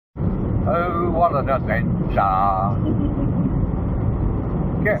Oh, what an adventure!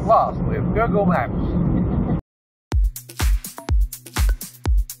 Get lost with Google Maps.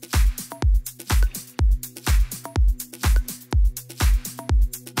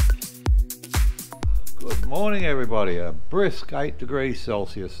 Good morning, everybody. A brisk 8 degrees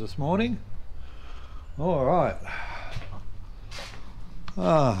Celsius this morning. All right.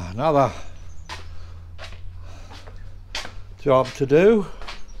 Another job to do.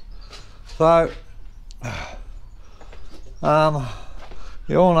 So,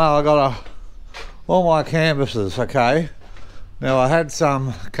 you all know I got all my canvases, okay? Now I had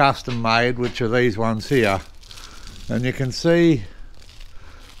some custom made, which are these ones here, and you can see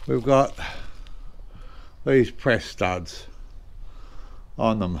we've got these press studs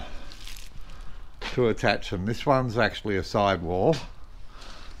on them to attach them. This one's actually a sidewall,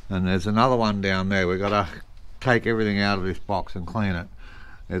 and there's another one down there. We've got to take everything out of this box and clean it.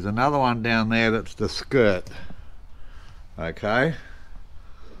 There's another one down there that's the skirt, okay?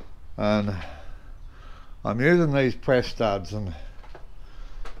 And I'm using these press studs, and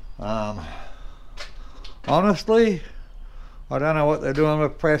honestly, I don't know what they're doing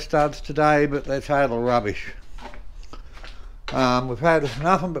with press studs today, but they're total rubbish. We've had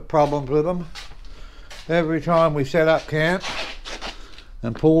nothing but problems with them. Every time we set up camp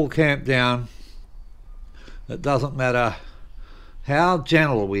and pull camp down, it doesn't matter how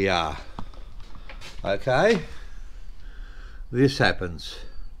gentle we are, okay, this happens.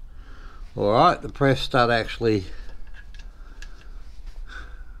 Alright, the press stud actually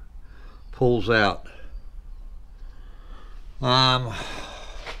pulls out.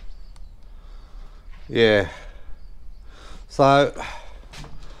 Yeah, so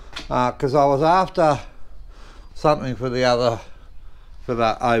because I was after something for the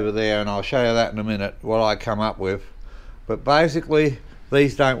over there, and I'll show you that in a minute, what I come up with. But basically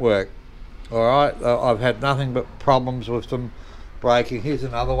these don't work. Alright, I've had nothing but problems with them breaking. Here's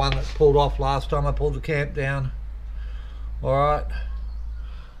another one that pulled off last time I pulled the camp down. Alright,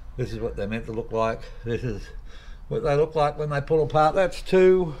 this is what they're meant to look like. This is what they look like when they pull apart. That's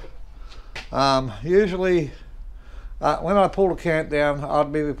two. Usually when I pull the camp down,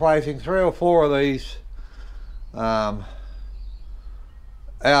 I'd be replacing 3 or 4 of these out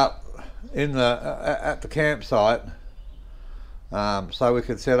in at the campsite, so we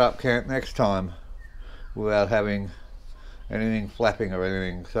could set up camp next time without having anything flapping or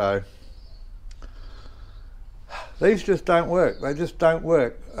anything. So these just don't work. They just don't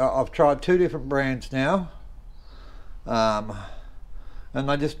work. I've tried 2 different brands now, and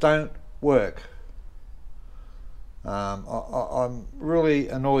they just don't work. I'm really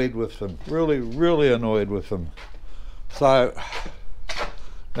annoyed with them. Really annoyed with them. So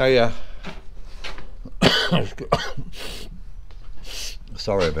now, yeah.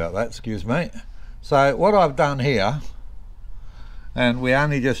 Sorry about that, excuse me. So what I've done here, and we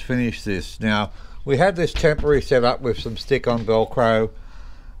only just finished this. Now, we had this temporary set up with some stick-on Velcro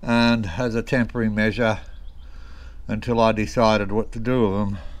and as a temporary measure until I decided what to do with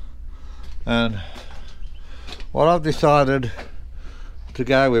them. And what I've decided to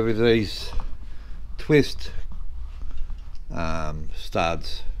go with is these twist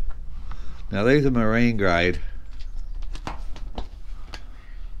studs. Now these are marine grade,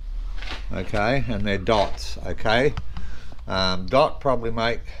 okay, and they're dots, okay. Dot probably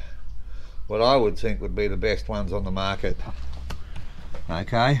make what I would think would be the best ones on the market,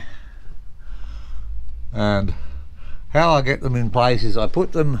 okay. And how I get them in place is I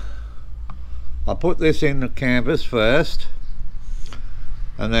put this in the canvas first,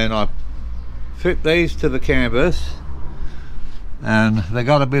 and then I fit these to the canvas, and they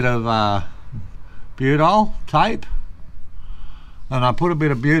got a bit of butol tape, and I put a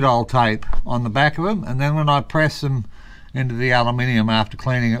bit of butol tape on the back of them, and then when I press them into the aluminium after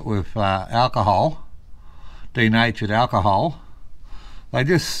cleaning it with alcohol, denatured alcohol, they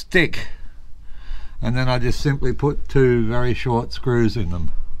just stick, and then I just simply put 2 very short screws in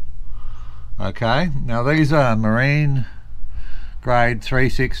them. Okay, now these are marine grade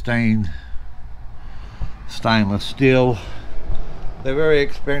 316 stainless steel. They're very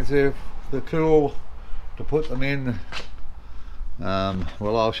expensive. They're cool to put them in.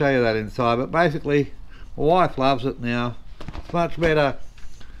 Well, I'll show you that inside, but basically my wife loves it now. It's much better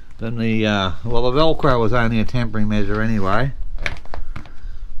than the well, the Velcro was only a temporary measure anyway.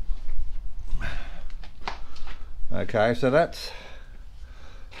 Okay, so that's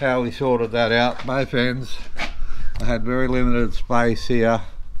how we sorted that out. Both ends, I had very limited space here.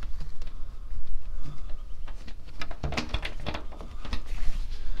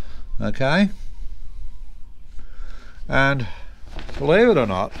 Okay, and believe it or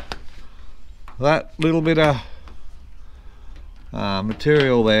not, that little bit of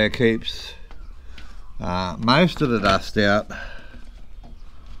material there keeps most of the dust out.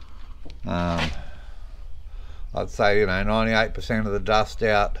 I'd say, you know, 98% of the dust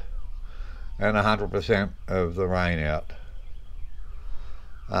out and 100% of the rain out.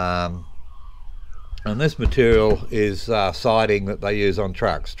 And this material is siding that they use on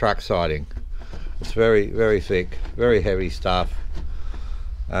trucks, truck siding. It's very, very thick, very heavy stuff.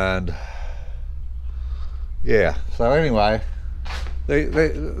 And yeah, so anyway,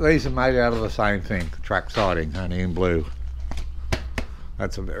 these are made out of the same thing, truck siding, only in blue.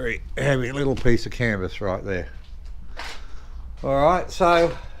 That's a very heavy little piece of canvas right there. Alright,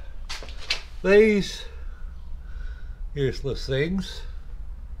 so these useless things,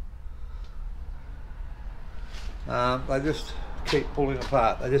 they just keep pulling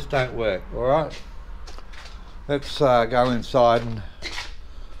apart. They just don't work. Alright, let's go inside and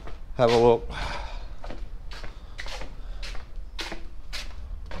have a look.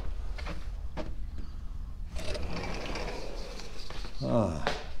 Oh.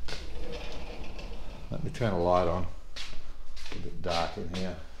 Let me turn a light on. It's a bit dark in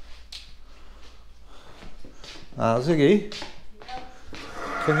here. Ziggy,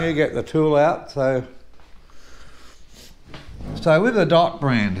 can you get the tool out? So with the Dot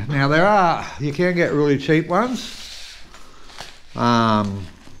brand, now you can get really cheap ones. On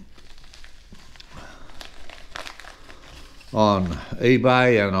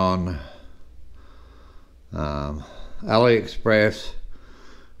eBay and on AliExpress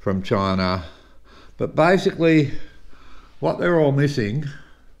from China, but basically what they're all missing,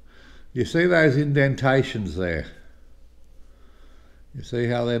 you see those indentations there? You see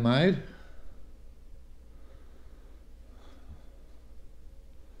how they're made?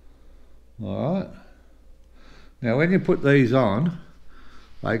 Alright, now when you put these on,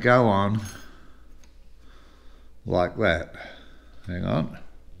 they go on like that. Hang on.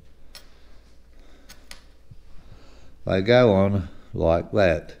 They go on like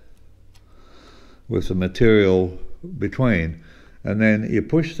that with the material between, and then you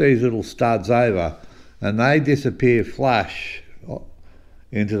push these little studs over and they disappear flush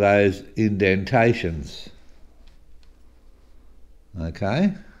into those indentations.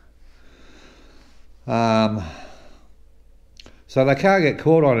 Okay, so they can't get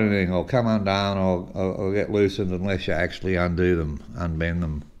caught on anything or come undone or get loosened unless you actually undo them, unbend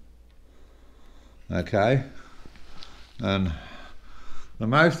them. Okay. And the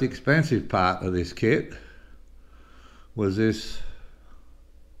most expensive part of this kit was this,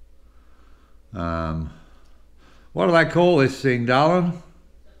 what do they call this thing, darling?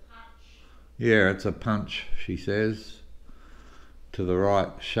 The punch. Yeah, it's a punch, she says, to the right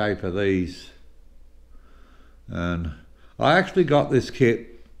shape of these. And I actually got this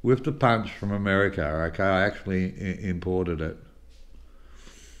kit with the punch from America, okay? I actually imported it.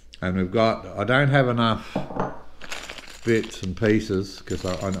 And I don't have enough bits and pieces, because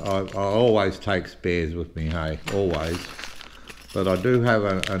I always take spares with me, hey, always. But I do have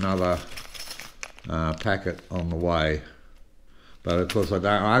another packet on the way. But of course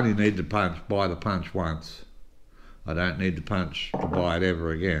I only need to buy the punch once. I don't need the punch to buy it ever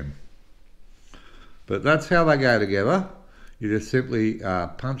again. But that's how they go together. You just simply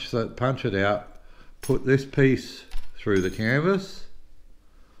punch it out, put this piece through the canvas,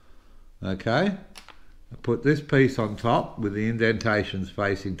 okay? Put this piece on top with the indentations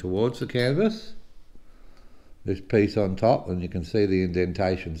facing towards the canvas. This piece on top, and you can see the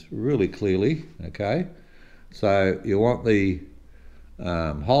indentations really clearly, okay? So you want the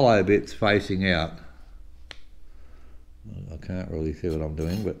hollow bits facing out. I can't really see what I'm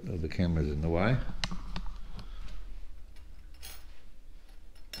doing, but the camera's in the way.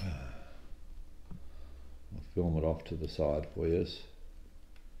 I'll film it off to the side for you.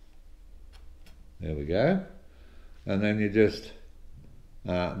 There we go. And then you just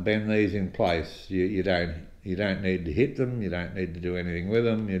bend these in place. You don't need to hit them, you don't need to do anything with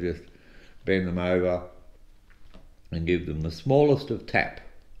them, you just bend them over and give them the smallest of tap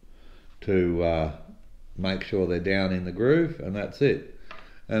to make sure they're down in the groove, and that's it.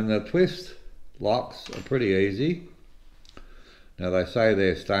 And the twist locks are pretty easy. Now they say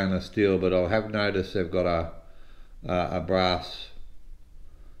they're stainless steel, but I have noticed they've got a brass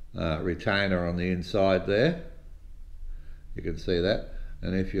retainer on the inside there. You can see that,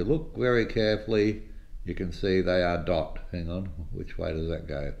 and if you look very carefully you can see they are Dot. Hang on, which way does that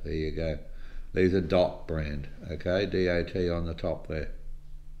go? There you go. These are Dot brand, okay, D-O-T on the top there.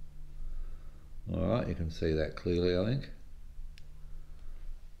 Alright, you can see that clearly, I think,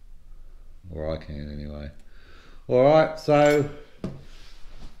 or I can anyway. Alright, so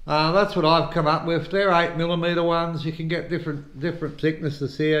That's what I've come up with. They're 8mm ones. You can get different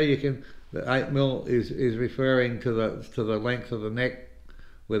thicknesses here. You can, the 8mm is referring to the length of the neck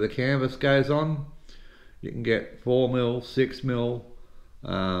where the canvas goes on. You can get 4mm,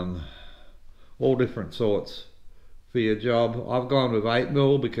 6mm, all different sorts for your job. I've gone with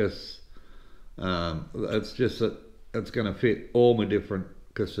 8mm because it's just that it's going to fit all my different,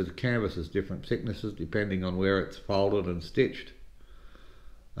 because the canvas is different thicknesses depending on where it's folded and stitched.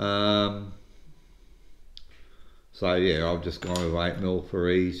 So yeah, I've just gone with 8mm for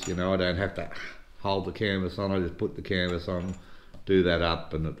ease. You know, I don't have to hold the canvas on. I just put the canvas on, do that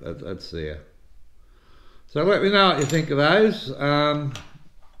up, and it's there. So let me know what you think of those.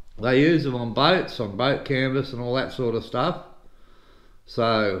 They use them on boats, on boat canvas and all that sort of stuff.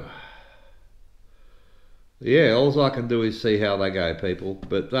 So yeah, all I can do is see how they go, people.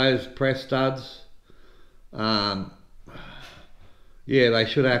 But those press studs, yeah, they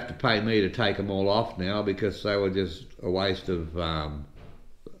should have to pay me to take them all off now, because they were just a waste of a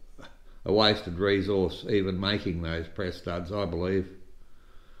wasted resource even making those press studs, I believe.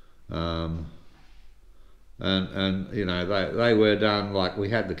 And you know, they were done, like, we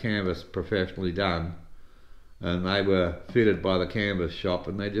had the canvas professionally done, and they were fitted by the canvas shop,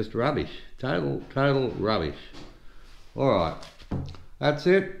 and they're just rubbish. Total rubbish. Alright, that's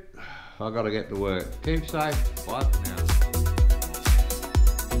it. I've got to get to work. Keep safe. Bye for now.